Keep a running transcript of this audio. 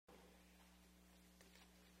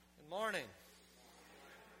Morning.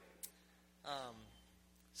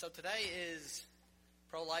 So today is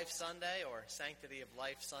Pro-Life Sunday, or Sanctity of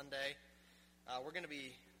Life Sunday. We're going to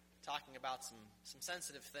be talking about some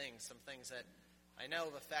sensitive things, some things that I know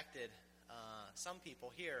have affected some people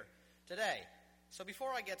here today. So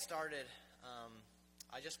before I get started,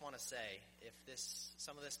 I just want to say, if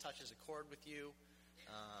some of this touches a chord with you,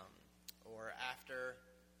 or after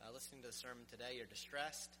listening to the sermon today you're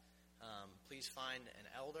distressed, please find an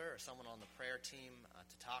elder or someone on the prayer team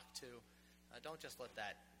to talk to. Don't just let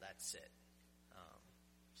that sit.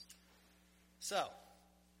 So,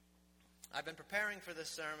 I've been preparing for this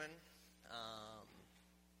sermon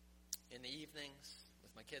in the evenings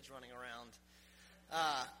with my kids running around.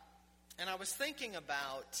 And I was thinking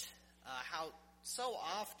about how so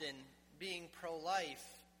often being pro-life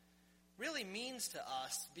really means to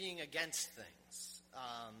us being against things.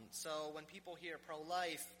 So when people hear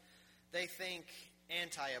pro-life, they think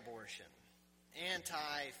anti-abortion,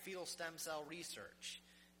 anti-fetal stem cell research,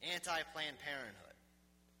 anti-Planned Parenthood.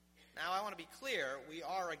 Now, I want to be clear, we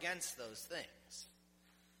are against those things.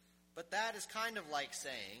 But that is kind of like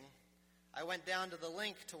saying, I went down to the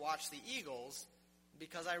Link to watch the Eagles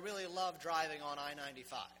because I really love driving on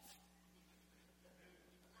I-95.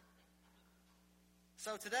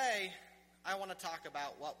 So today, I want to talk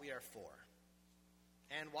about what we are for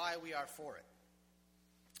and why we are for it.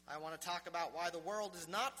 I want to talk about why the world is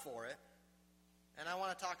not for it, and I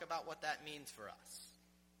want to talk about what that means for us.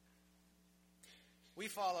 We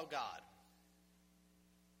follow God.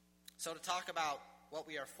 So to talk about what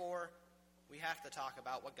we are for, we have to talk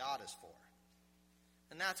about what God is for.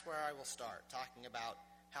 And that's where I will start, talking about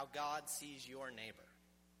how God sees your neighbor.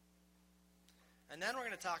 And then we're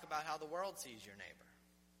going to talk about how the world sees your neighbor.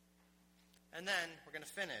 And then we're going to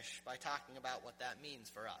finish by talking about what that means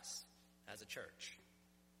for us as a church.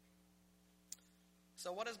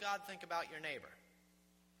 So what does God think about your neighbor?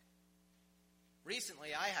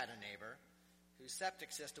 Recently, I had a neighbor whose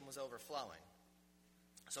septic system was overflowing.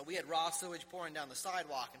 So we had raw sewage pouring down the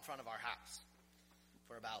sidewalk in front of our house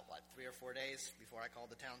for about, 3 or 4 days before I called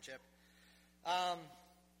the township.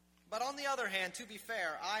 But on the other hand, to be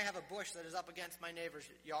fair, I have a bush that is up against my neighbor's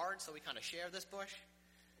yard, so we kind of share this bush.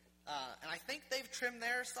 And I think they've trimmed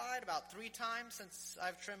their side about 3 times since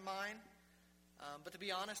I've trimmed mine. But to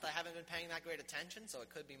be honest, I haven't been paying that great attention, so it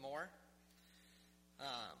could be more.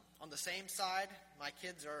 On the same side, my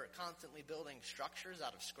kids are constantly building structures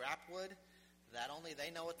out of scrap wood that only they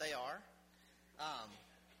know what they are.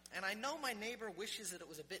 And I know my neighbor wishes that it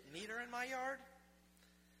was a bit neater in my yard.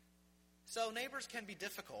 So neighbors can be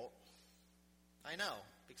difficult. I know,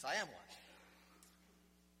 because I am one.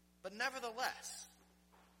 But nevertheless,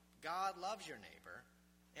 God loves your neighbor,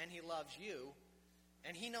 and He loves you,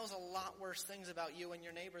 and He knows a lot worse things about you and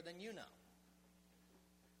your neighbor than you know.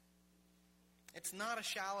 It's not a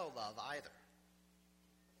shallow love either.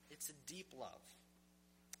 It's a deep love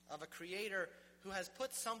of a Creator who has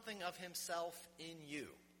put something of Himself in you.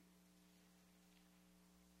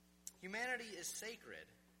 Humanity is sacred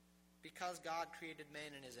because God created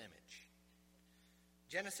man in His image.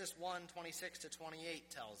 Genesis 1:26-28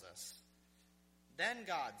 tells us, "Then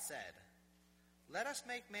God said, 'Let us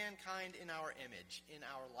make mankind in our image, in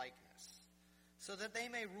our likeness, so that they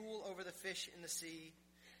may rule over the fish in the sea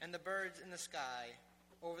and the birds in the sky,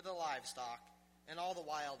 over the livestock and all the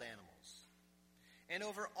wild animals, and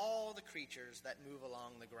over all the creatures that move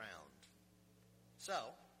along the ground.'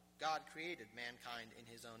 So, God created mankind in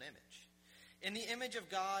His own image. In the image of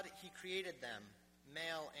God, He created them,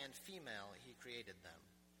 male and female He created them.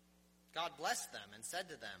 God blessed them and said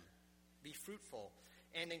to them, 'Be fruitful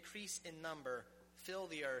and increase in number, fill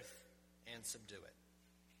the earth and subdue it.'"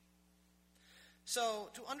 So,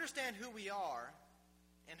 to understand who we are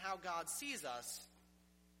and how God sees us,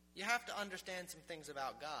 you have to understand some things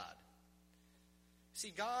about God.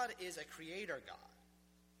 See, God is a creator God.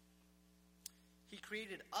 He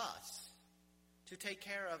created us to take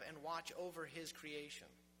care of and watch over His creation.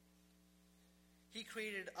 He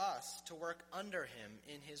created us to work under Him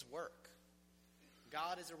in His work.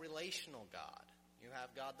 God is a relational God. You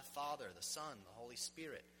have God the Father, the Son, the Holy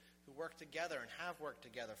Spirit, who work together and have worked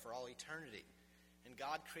together for all eternity. And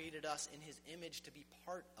God created us in His image to be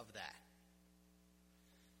part of that.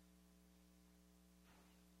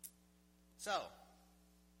 So,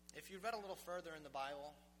 if you read a little further in the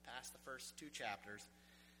Bible, past the first 2 chapters,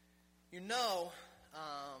 you know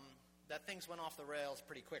that things went off the rails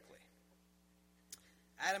pretty quickly.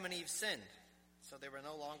 Adam and Eve sinned, so they were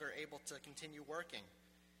no longer able to continue working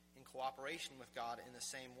in cooperation with God in the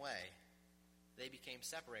same way. They became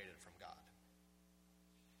separated from God.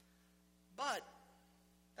 But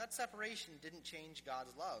that separation didn't change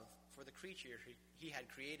God's love for the creature he had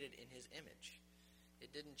created in his image.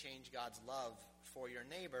 It didn't change God's love for your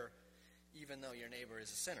neighbor, even though your neighbor is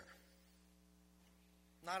a sinner.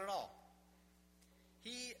 Not at all.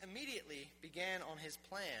 He immediately began on his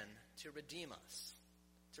plan to redeem us,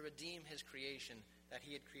 to redeem his creation that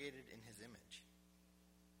he had created in his image.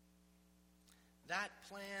 That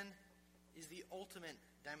plan is the ultimate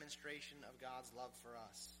demonstration of God's love for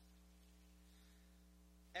us.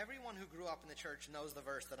 Everyone who grew up in the church knows the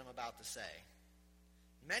verse that I'm about to say.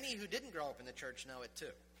 Many who didn't grow up in the church know it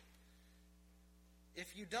too.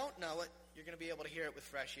 If you don't know it, you're going to be able to hear it with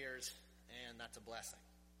fresh ears, and that's a blessing.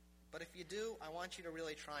 But if you do, I want you to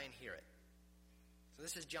really try and hear it. So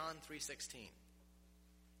this is John 3:16.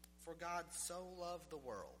 For God so loved the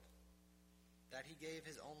world that he gave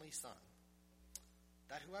his only Son,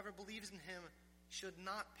 that whoever believes in him should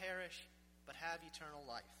not perish, but have eternal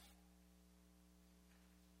life.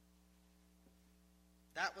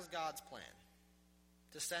 That was God's plan,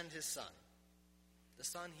 to send his Son, the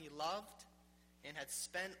Son he loved and had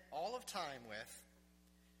spent all of time with,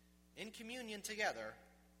 in communion together,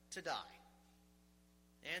 to die,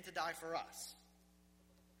 and to die for us,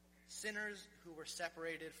 sinners who were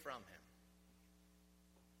separated from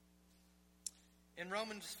him. In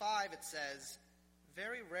Romans 5 it says,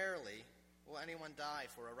 very rarely will anyone die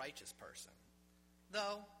for a righteous person,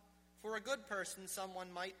 though for a good person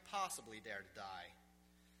someone might possibly dare to die.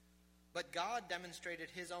 But God demonstrated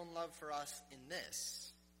his own love for us in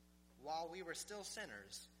this: while we were still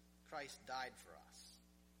sinners, Christ died for us.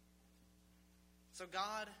 So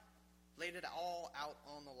God laid it all out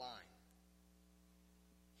on the line.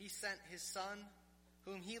 He sent his Son,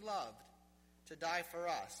 whom he loved, to die for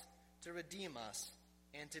us, to redeem us,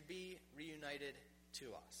 and to be reunited to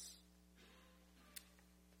us.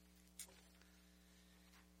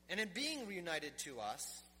 And in being reunited to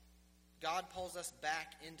us, God pulls us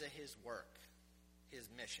back into his work, his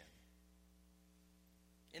mission.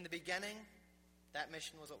 In the beginning, that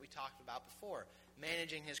mission was what we talked about before,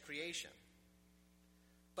 managing his creation.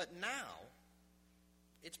 But now,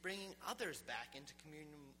 it's bringing others back into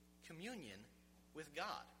communion with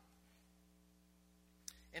God.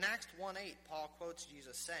 In Acts 1:8, Paul quotes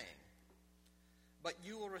Jesus saying, "But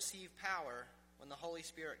you will receive power when the Holy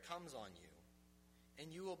Spirit comes on you,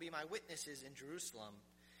 and you will be my witnesses in Jerusalem,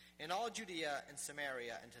 in all Judea and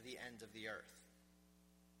Samaria, and to the ends of the earth."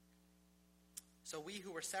 So we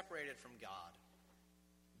who were separated from God,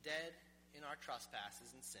 dead in our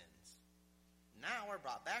trespasses and sins, now are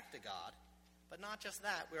brought back to God. But not just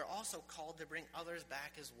that, we are also called to bring others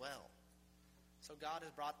back as well. So God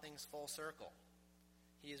has brought things full circle.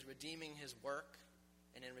 He is redeeming his work,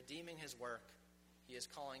 and in redeeming his work, he is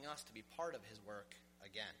calling us to be part of his work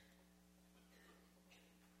again.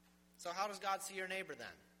 So how does God see your neighbor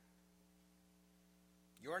then?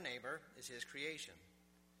 Your neighbor is his creation,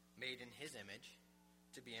 made in his image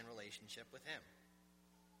to be in relationship with him.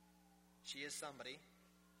 She is somebody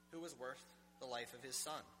who was worth the life of his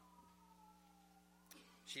Son.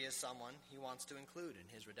 She is someone he wants to include in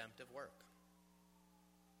his redemptive work.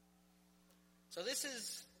 So this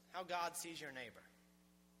is how God sees your neighbor,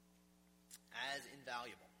 as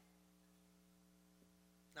invaluable.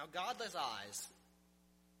 Now, godless eyes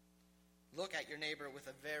look at your neighbor with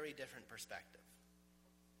a very different perspective.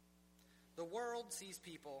 The world sees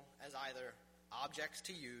people as either objects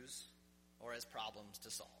to use or as problems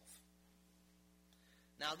to solve.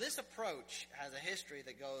 Now, this approach has a history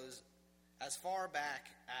that goes as far back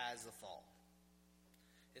as the fall.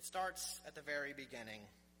 It starts at the very beginning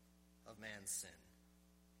of man's sin.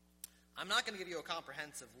 I'm not going to give you a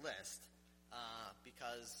comprehensive list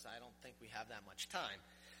because I don't think we have that much time.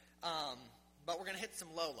 But we're going to hit some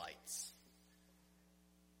lowlights.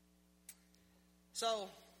 So,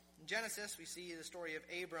 in Genesis, we see the story of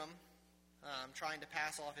Abram trying to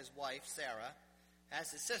pass off his wife, Sarah,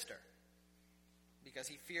 as his sister because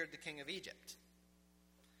he feared the king of Egypt.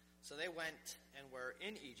 So they went and were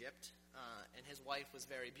in Egypt, and his wife was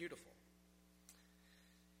very beautiful.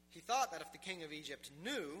 He thought that if the king of Egypt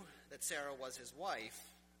knew that Sarah was his wife,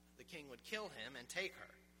 the king would kill him and take her.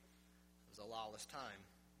 It was a lawless time.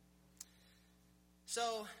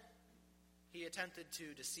 So he attempted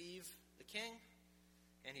to deceive the king,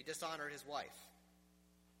 and he dishonored his wife.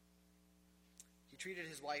 He treated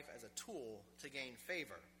his wife as a tool to gain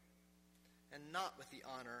favor, and not with the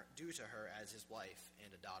honor due to her as his wife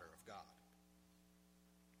and a daughter of God.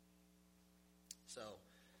 So,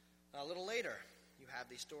 a little later, you have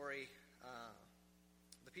the story,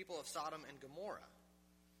 the people of Sodom and Gomorrah.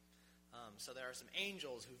 So there are some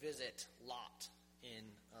angels who visit Lot in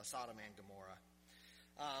Sodom and Gomorrah.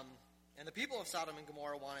 And the people of Sodom and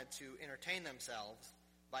Gomorrah wanted to entertain themselves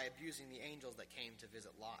by abusing the angels that came to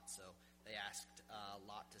visit Lot. So they asked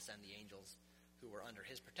Lot to send the angels who were under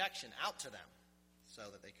his protection out to them so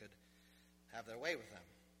that they could have their way with them.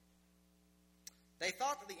 They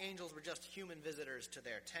thought that the angels were just human visitors to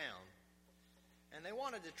their town, and they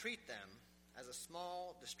wanted to treat them as a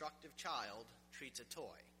small, destructive child treats a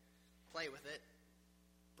toy. Play with it,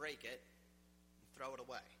 break it, and throw it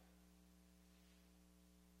away.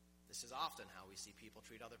 This is often how we see people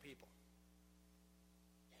treat other people.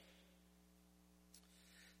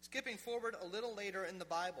 Skipping forward a little later in the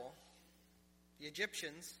Bible, the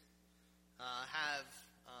Egyptians have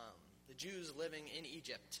the Jews living in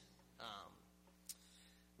Egypt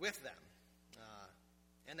with them.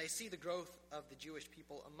 And they see the growth of the Jewish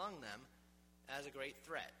people among them as a great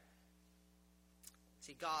threat.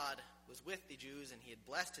 See, God was with the Jews and he had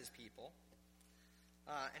blessed his people,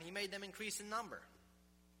 and he made them increase in number.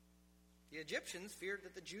 The Egyptians feared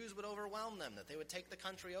that the Jews would overwhelm them, that they would take the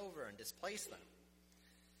country over and displace them.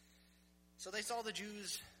 So they saw the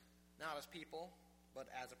Jews not as people, but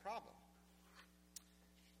as a problem.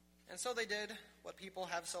 And so they did what people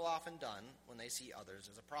have so often done when they see others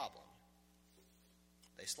as a problem.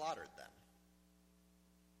 They slaughtered them.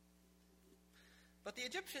 But the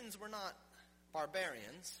Egyptians were not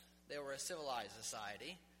barbarians. They were a civilized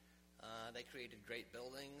society. They created great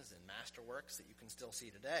buildings and masterworks that you can still see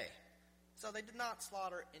today. So they did not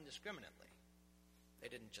slaughter indiscriminately. They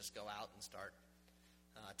didn't just go out and start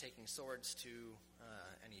taking swords to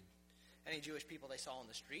any Jewish people they saw on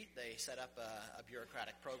the street. They set up a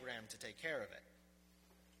bureaucratic program to take care of it.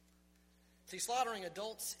 See, slaughtering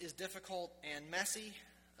adults is difficult and messy.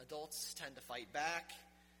 Adults tend to fight back.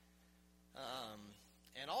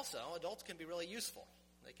 And also, adults can be really useful.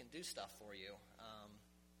 They can do stuff for you.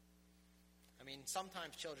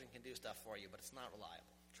 Sometimes children can do stuff for you, but it's not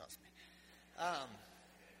reliable. Trust me.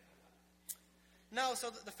 So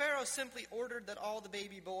the Pharaoh simply ordered that all the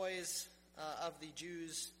baby boys of the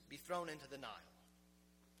Jews be thrown into the Nile.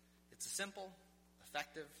 It's a simple,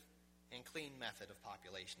 effective, and clean method of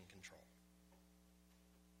population control.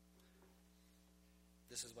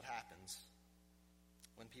 This is what happens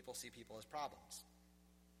when people see people as problems.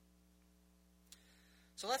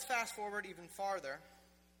 So let's fast forward even farther,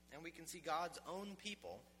 and we can see God's own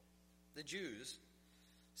people, the Jews,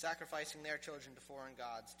 sacrificing their children to foreign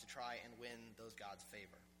gods to try and win those gods'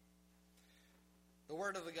 favor. The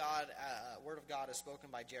word of God as spoken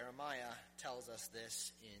by Jeremiah tells us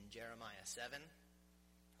this in Jeremiah 7,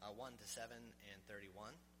 1 to 7 and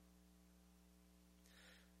 31.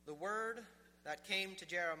 The word that came to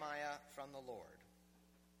Jeremiah from the Lord.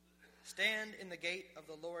 Stand in the gate of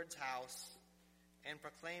the Lord's house and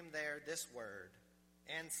proclaim there this word,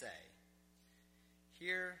 and say,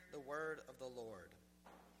 Hear the word of the Lord,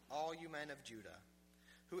 all you men of Judah,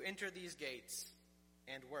 who enter these gates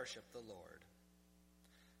and worship the Lord.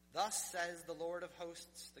 Thus says the Lord of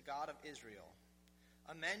hosts, the God of Israel,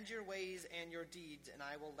 Amend your ways and your deeds, and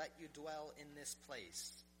I will let you dwell in this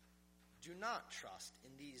place. Do not trust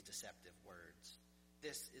in these deceptive words.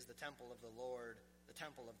 This is the temple of the Lord, the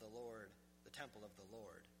temple of the Lord, the temple of the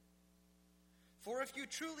Lord. For if you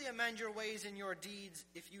truly amend your ways and your deeds,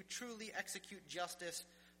 if you truly execute justice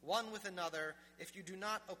one with another, if you do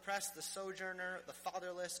not oppress the sojourner, the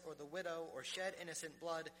fatherless, or the widow, or shed innocent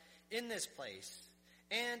blood in this place,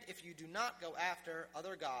 and if you do not go after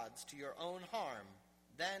other gods to your own harm,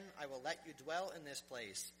 then I will let you dwell in this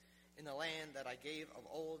place, in the land that I gave of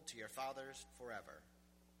old to your fathers forever.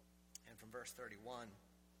 And from verse 31,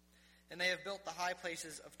 And they have built the high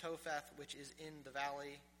places of Topheth, which is in the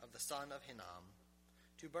valley of the son of Hinnom,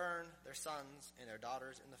 to burn their sons and their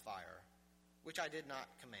daughters in the fire, which I did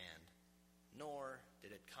not command, nor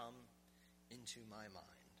did it come into my mind.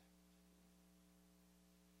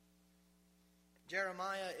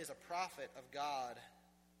 Jeremiah is a prophet of God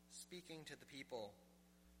speaking to the people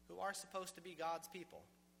who are supposed to be God's people.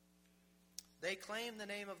 They claim the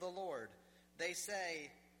name of the Lord. They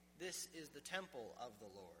say, This is the temple of the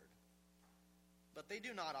Lord. But they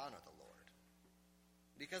do not honor the Lord,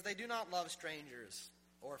 because they do not love strangers,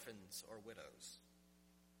 orphans, or widows.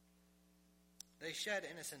 They shed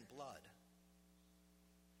innocent blood.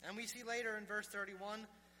 And we see later in verse 31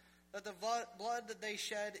 that the blood that they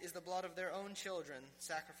shed is the blood of their own children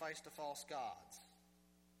sacrificed to false gods.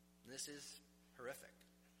 This is horrific.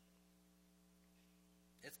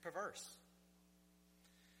 It's perverse.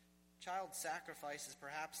 Child sacrifice is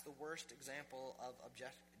perhaps the worst example of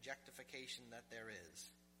objectification that there is.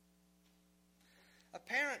 A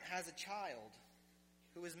parent has a child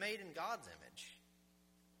who is made in God's image,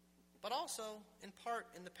 but also in part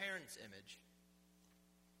in the parent's image.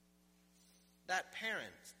 that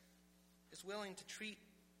parent is willing to treat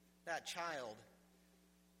that child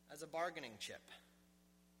as a bargaining chip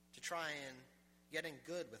to try and get in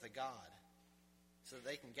good with a God so that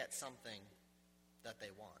they can get something that they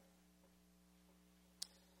want.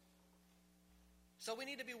 So we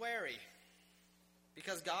need to be wary,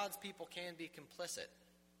 because God's people can be complicit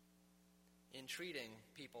in treating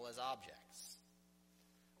people as objects.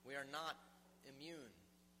 We are not immune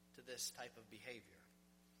to this type of behavior.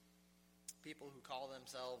 People who call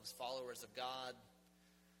themselves followers of God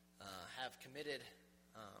have committed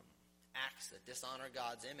acts that dishonor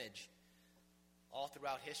God's image all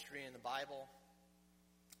throughout history in the Bible,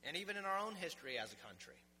 and even in our own history as a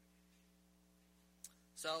country.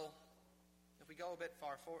 So, if we go a bit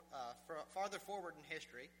farther forward in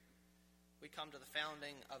history, we come to the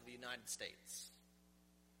founding of the United States.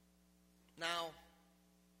 Now,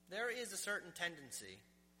 there is a certain tendency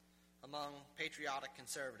among patriotic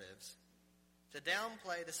conservatives to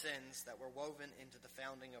downplay the sins that were woven into the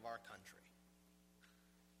founding of our country.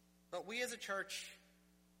 But we as a church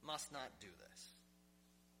must not do this.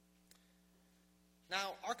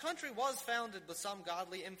 Now, our country was founded with some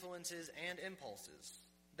godly influences and impulses.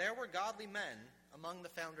 There were godly men among the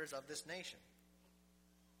founders of this nation.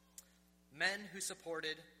 Men who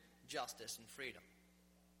supported justice and freedom.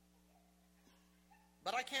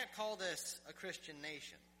 But I can't call this a Christian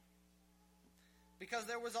nation, because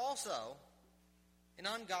there was also an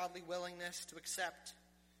ungodly willingness to accept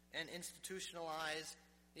and institutionalize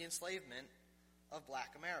the enslavement of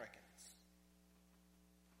black Americans.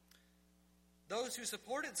 Those who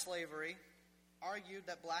supported slavery argued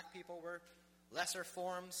that black people were lesser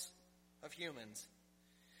forms of humans,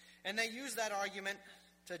 and they used that argument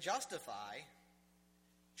to justify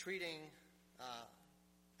treating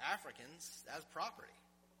Africans as property.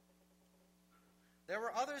 There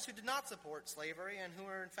were others who did not support slavery and who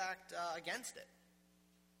were in fact against it.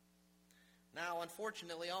 Now,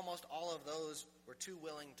 unfortunately, almost all of those were too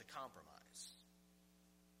willing to compromise.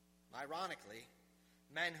 Ironically,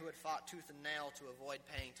 men who had fought tooth and nail to avoid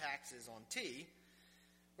paying taxes on tea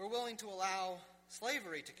were willing to allow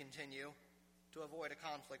slavery to continue to avoid a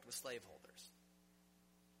conflict with slaveholders.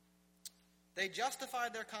 They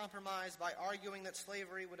justified their compromise by arguing that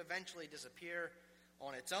slavery would eventually disappear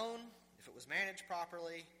on its own if it was managed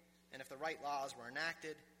properly and if the right laws were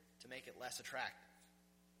enacted to make it less attractive.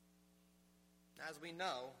 As we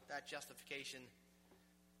know, that justification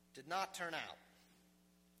did not turn out.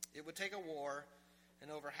 It would take a war and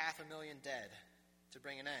over 500,000 dead to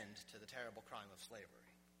bring an end to the terrible crime of slavery.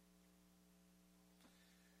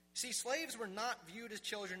 See, slaves were not viewed as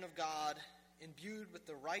children of God, imbued with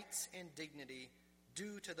the rights and dignity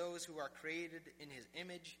due to those who are created in his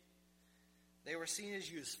image. They were seen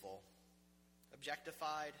as useful,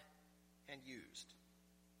 objectified, and used.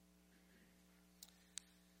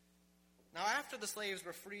 Now, after the slaves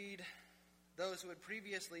were freed, those who had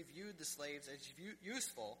previously viewed the slaves as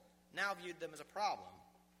useful now viewed them as a problem.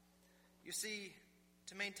 You see,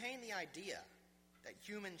 to maintain the idea that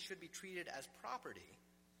humans should be treated as property,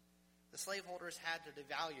 the slaveholders had to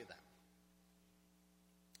devalue them.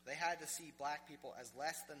 They had to see black people as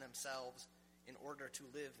less than themselves in order to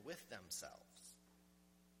live with themselves.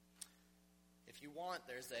 If you want,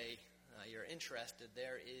 you're interested,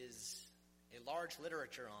 there is a large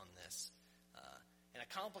literature on this, and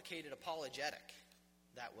a complicated apologetic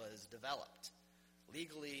that was developed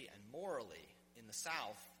legally and morally in the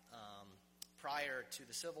South prior to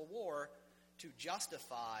the Civil War to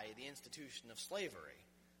justify the institution of slavery.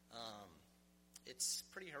 It's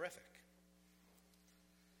pretty horrific.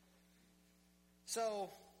 So,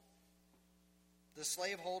 the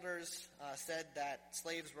slaveholders said that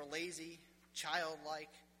slaves were lazy, childlike,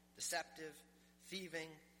 deceptive, thieving,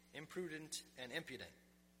 imprudent, and impudent.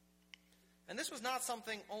 And this was not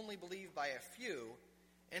something only believed by a few,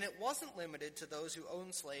 and it wasn't limited to those who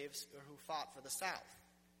owned slaves or who fought for the South.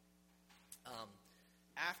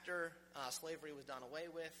 After slavery was done away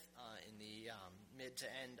with in the mid to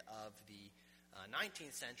end of the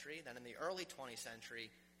 19th century, then in the early 20th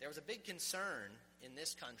century, there was a big concern in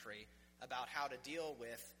this country about how to deal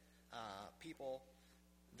with people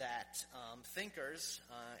that thinkers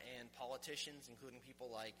and politicians, including people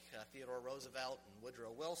like Theodore Roosevelt and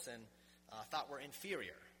Woodrow Wilson, thought were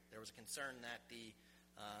inferior. There was a concern that the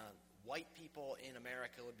white people in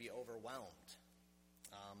America would be overwhelmed.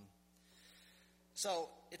 So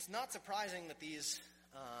it's not surprising that these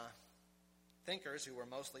thinkers, who were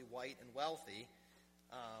mostly white and wealthy,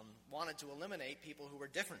 wanted to eliminate people who were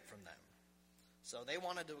different from them. So they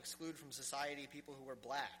wanted to exclude from society people who were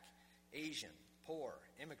black, Asian, poor,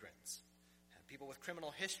 immigrants, people with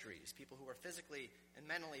criminal histories, people who were physically and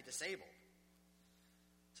mentally disabled.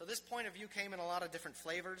 So this point of view came in a lot of different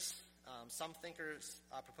flavors. Some thinkers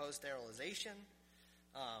proposed sterilization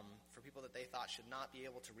for people that they thought should not be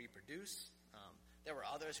able to reproduce. There were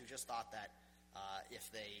others who just thought that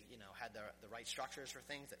if they, had the right structures for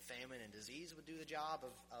things, that famine and disease would do the job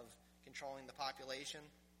of controlling the population.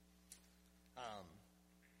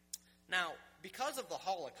 Now, because of the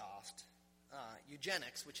Holocaust,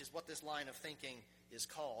 eugenics, which is what this line of thinking is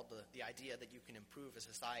called, the idea that you can improve a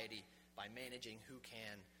society by managing who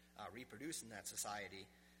can reproduce in that society,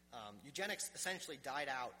 eugenics essentially died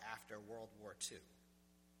out after World War II.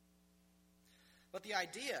 But the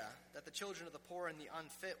idea that the children of the poor and the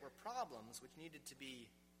unfit were problems which needed to be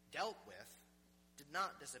dealt with did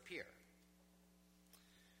not disappear.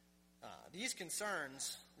 These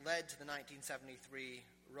concerns led to the 1973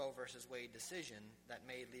 Roe v. Wade decision that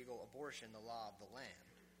made legal abortion the law of the land.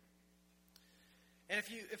 And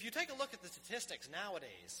if you take a look at the statistics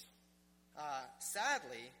nowadays,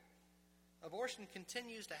 sadly, abortion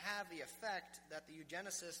continues to have the effect that the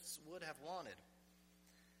eugenicists would have wanted.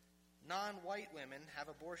 Non-white women have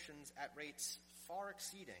abortions at rates far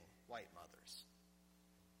exceeding white mothers.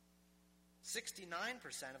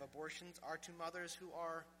 69% of abortions are to mothers who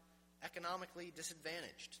are economically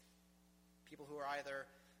disadvantaged, people who are either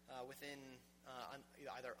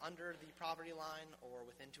either under the poverty line or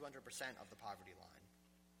within 200% of the poverty line.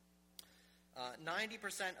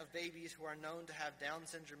 90% of babies who are known to have Down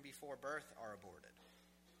syndrome before birth are aborted.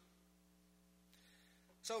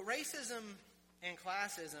 So racism and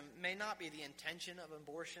classism may not be the intention of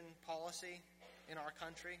abortion policy in our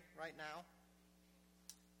country right now,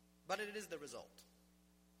 but it is the result.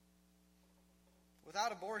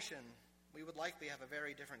 Without abortion, we would likely have a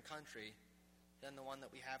very different country than the one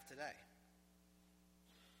that we have today.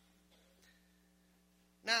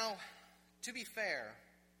 Now, to be fair,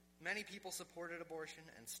 many people supported abortion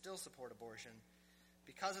and still support abortion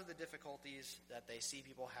because of the difficulties that they see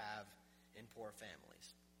people have in poor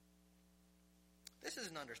families. This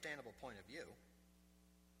is an understandable point of view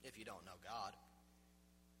if you don't know God.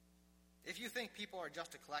 If you think people are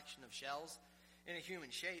just a collection of shells in a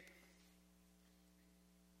human shape,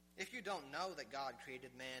 if you don't know that God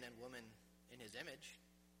created man and woman in his image,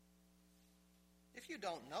 if you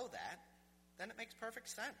don't know that, then it makes perfect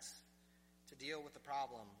sense to deal with the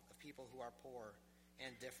problem of people who are poor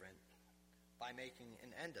and different by making an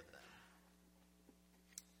end of them.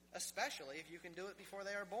 Especially if you can do it before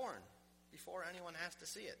they are born, before anyone has to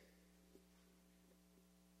see it.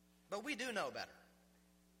 But we do know better.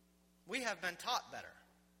 We have been taught better.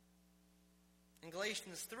 In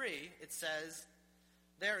Galatians 3, it says,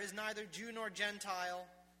 "There is neither Jew nor Gentile,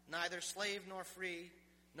 neither slave nor free,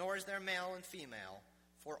 nor is there male and female,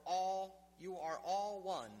 for you are all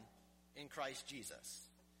one in Christ Jesus.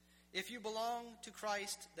 If you belong to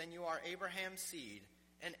Christ, then you are Abraham's seed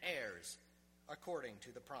and heirs according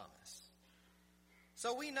to the promise."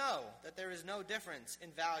 So we know that there is no difference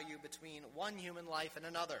in value between one human life and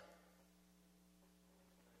another.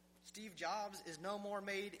 Steve Jobs is no more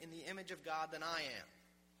made in the image of God than I am.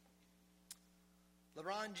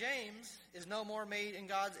 LeBron James is no more made in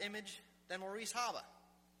God's image than Maurice Haba.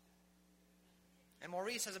 And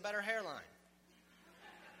Maurice has a better hairline.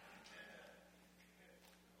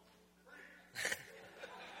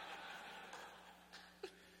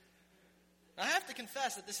 I have to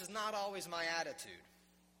confess that this is not always my attitude.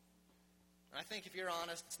 I think if you're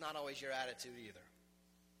honest, it's not always your attitude either.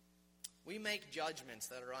 We make judgments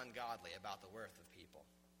that are ungodly about the worth of people.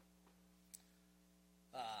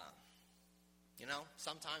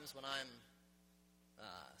 Sometimes when I'm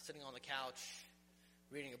sitting on the couch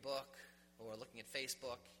reading a book or looking at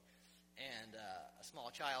Facebook and a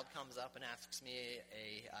small child comes up and asks me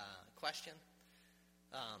a question,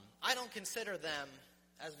 I don't consider them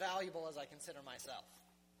as valuable as I consider myself.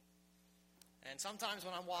 And sometimes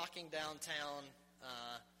when I'm walking downtown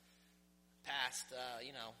past,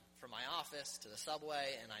 from my office to the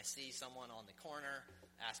subway and I see someone on the corner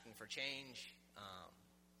asking for change,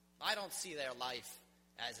 I don't see their life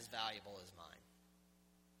as valuable as mine.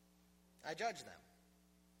 I judge them.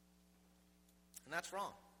 And that's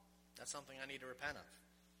wrong. That's something I need to repent of.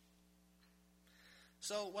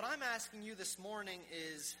 So what I'm asking you this morning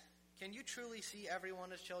is, can you truly see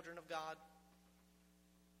everyone as children of God?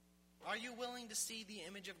 Are you willing to see the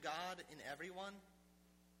image of God in everyone?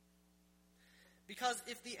 Because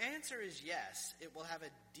if the answer is yes, it will have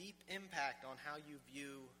a deep impact on how you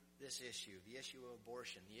view this issue, the issue of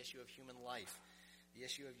abortion, the issue of human life, the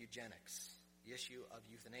issue of eugenics, the issue of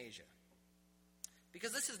euthanasia.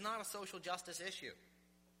 Because this is not a social justice issue.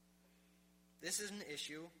 This is an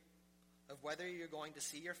issue of whether you're going to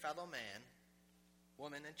see your fellow man,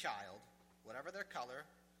 woman, and child, whatever their color,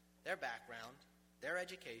 their background, their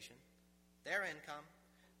education, their income,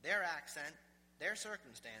 their accent, their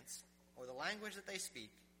circumstance, or the language that they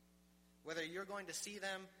speak, whether you're going to see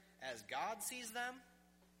them as God sees them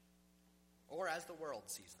or as the world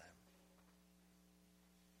sees them.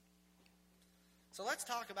 So let's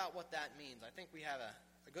talk about what that means. I think we have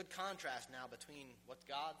a good contrast now between what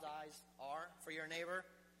God's eyes are for your neighbor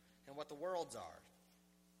and what the world's are.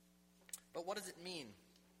 But what does it mean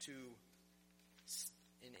to,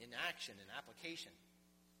 in action, in application,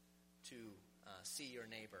 to see your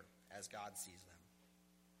neighbor as God sees them?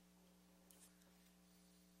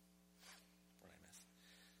 What did I miss?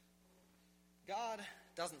 God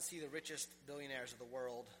doesn't see the richest billionaires of the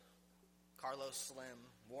world, Carlos Slim,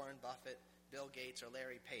 Warren Buffett, Bill Gates, or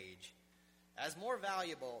Larry Page, as more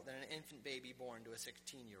valuable than an infant baby born to a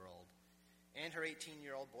 16-year-old and her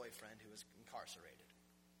 18-year-old boyfriend who is incarcerated.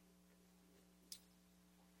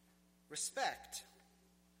 Respect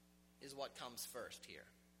is what comes first here.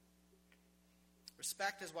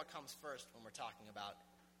 Respect is what comes first when we're talking about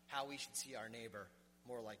how we should see our neighbor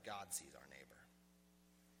more like God sees our neighbor.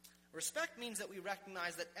 Respect means that we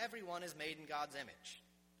recognize that everyone is made in God's image.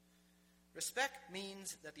 Respect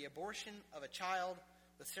means that the abortion of a child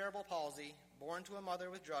with cerebral palsy born to a mother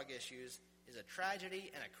with drug issues is a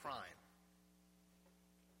tragedy and a crime.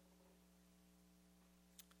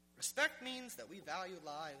 Respect means that we value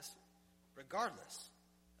lives regardless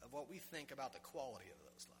of what we think about the quality of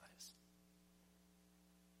those lives.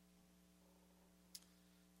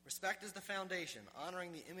 Respect is the foundation.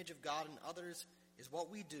 Honoring the image of God in others is what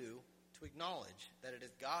we do to acknowledge that it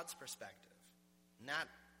is God's perspective, not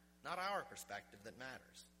our perspective, that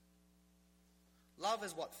matters. Love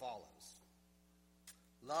is what follows.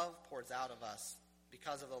 Love pours out of us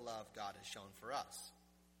because of the love God has shown for us.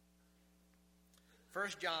 1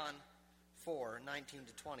 John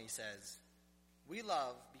 4:19-20 says, "We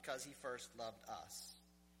love because he first loved us.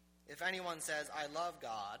 If anyone says, 'I love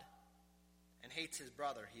God,' and hates his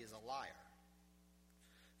brother, he is a liar.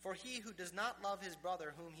 For he who does not love his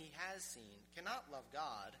brother whom he has seen cannot love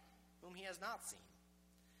God whom he has not seen.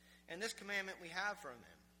 And this commandment we have from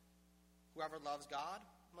him: whoever loves God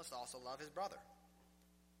must also love his brother."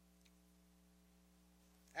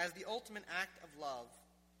 As the ultimate act of love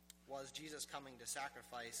was Jesus coming to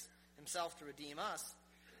sacrifice himself to redeem us,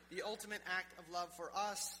 the ultimate act of love for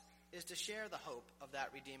us is to share the hope of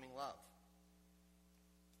that redeeming love.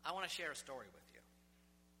 I want to share a story with you.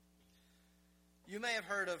 You may have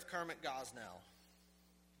heard of Kermit Gosnell.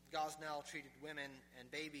 Gosnell treated women and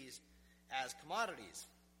babies as commodities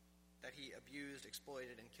that he abused,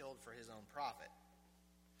 exploited, and killed for his own profit.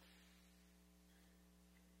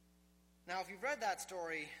 Now, if you've read that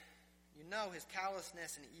story, you know his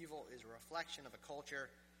callousness and evil is a reflection of a culture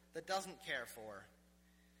that doesn't care for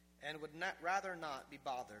and would rather not be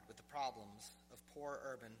bothered with the problems of poor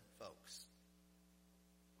urban folks.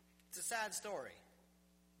 It's a sad story,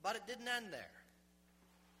 but it didn't end there.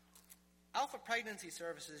 Alpha Pregnancy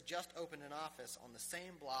Services just opened an office on the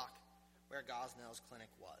same block where Gosnell's clinic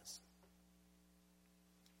was.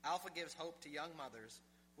 Alpha gives hope to young mothers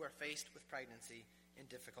who are faced with pregnancy in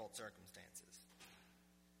difficult circumstances.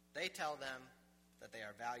 They tell them that they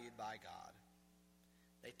are valued by God.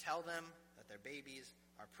 They tell them that their babies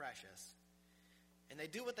are precious, and they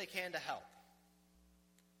do what they can to help.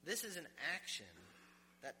 This is an action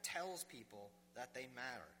that tells people that they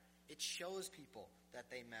matter. It shows people that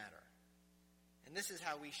they matter. And this is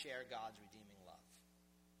how we share God's redeeming love.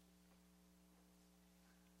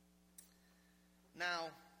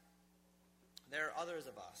 Now, there are others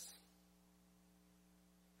of us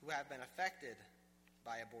who have been affected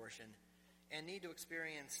by abortion and need to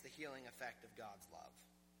experience the healing effect of God's love.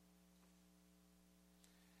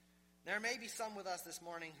 There may be some with us this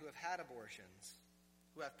morning who have had abortions,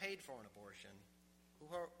 who have paid for an abortion,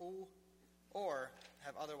 or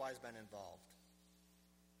have otherwise been involved.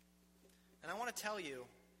 And I want to tell you,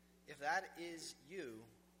 if that is you,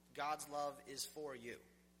 God's love is for you.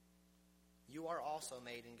 You are also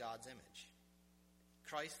made in God's image.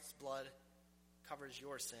 Christ's blood covers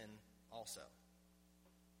your sin also.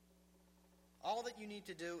 All that you need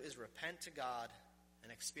to do is repent to God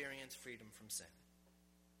and experience freedom from sin.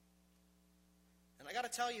 And I got to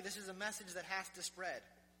tell you, this is a message that has to spread.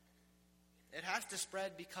 It has to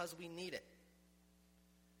spread because we need it.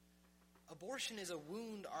 Abortion is a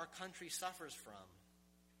wound our country suffers from,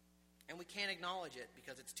 and we can't acknowledge it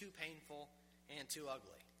because it's too painful and too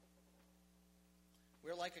ugly.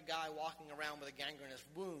 We're like a guy walking around with a gangrenous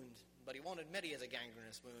wound, but he won't admit he has a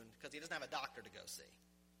gangrenous wound because he doesn't have a doctor to go see.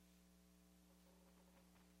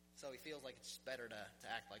 So he feels like it's better to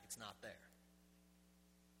act like it's not there.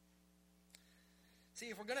 See,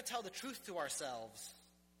 if we're going to tell the truth to ourselves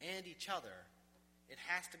and each other, it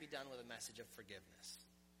has to be done with a message of forgiveness.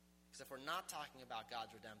 Because if we're not talking about God's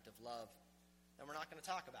redemptive love, then we're not going to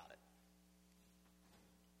talk about it.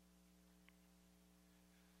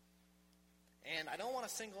 And I don't want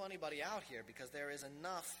to single anybody out here because there is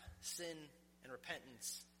enough sin and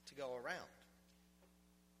repentance to go around.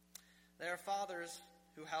 There are fathers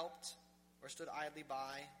who helped or stood idly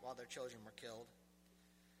by while their children were killed.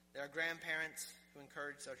 There are grandparents who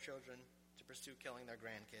encouraged their children to pursue killing their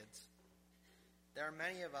grandkids. There are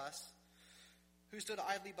many of us who stood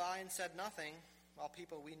idly by and said nothing while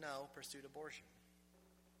people we know pursued abortion.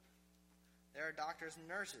 There are doctors and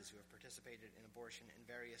nurses who have participated in abortion in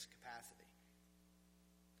various capacity.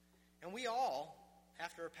 And we all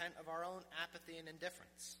have to repent of our own apathy and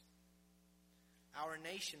indifference. Our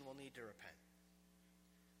nation will need to repent.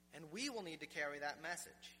 And we will need to carry that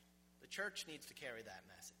message. The church needs to carry that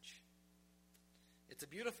message. It's a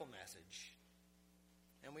beautiful message,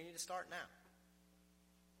 and we need to start now.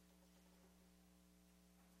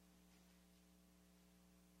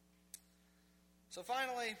 So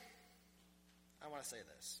finally, I want to say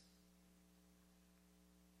this.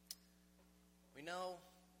 We know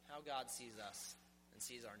how God sees us and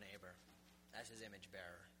sees our neighbor as his image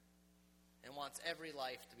bearer and wants every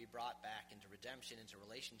life to be brought back into redemption, into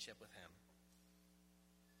relationship with him.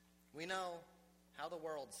 We know how the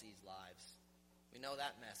world sees lives. We know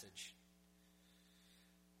that message.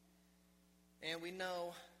 And we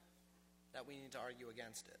know that we need to argue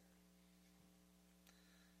against it.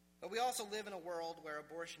 But we also live in a world where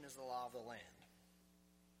abortion is the law of the land.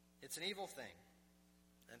 It's an evil thing,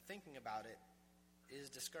 and thinking about it is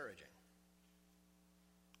discouraging.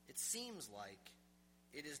 It seems like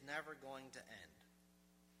it is never going to end.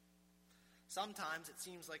 Sometimes it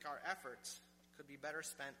seems like our efforts could be better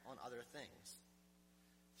spent on other things.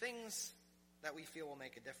 Things that we feel will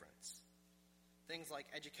make a difference. Things like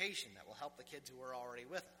education that will help the kids who are already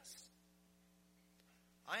with us.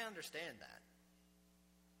 I understand that.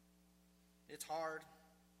 It's hard,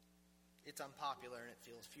 it's unpopular, and it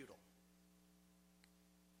feels futile.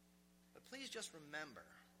 But please just remember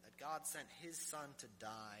that God sent his son to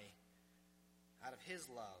die out of his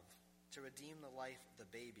love to redeem the life of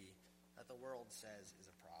the baby that the world says is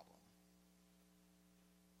a problem.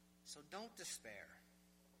 So don't despair.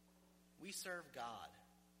 We serve God,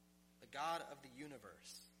 the God of the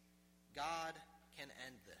universe. God can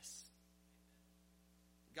end this.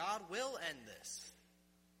 God will end this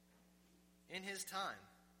in his time.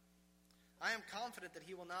 I am confident that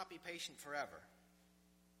he will not be patient forever.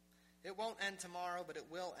 It won't end tomorrow, but it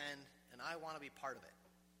will end, and I want to be part of it.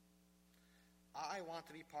 I want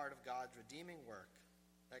to be part of God's redeeming work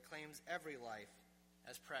that claims every life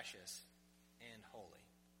as precious and holy.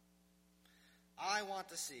 I want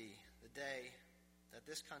to see the day that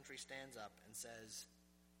this country stands up and says,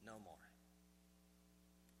 no more.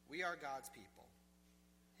 We are God's people,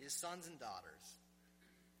 his sons and daughters,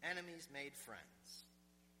 enemies made friends.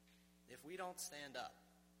 If we don't stand up,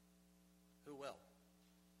 who will?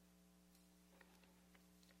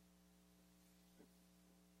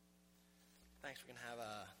 Thanks. We're going to have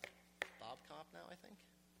a Bob Comp now, I think.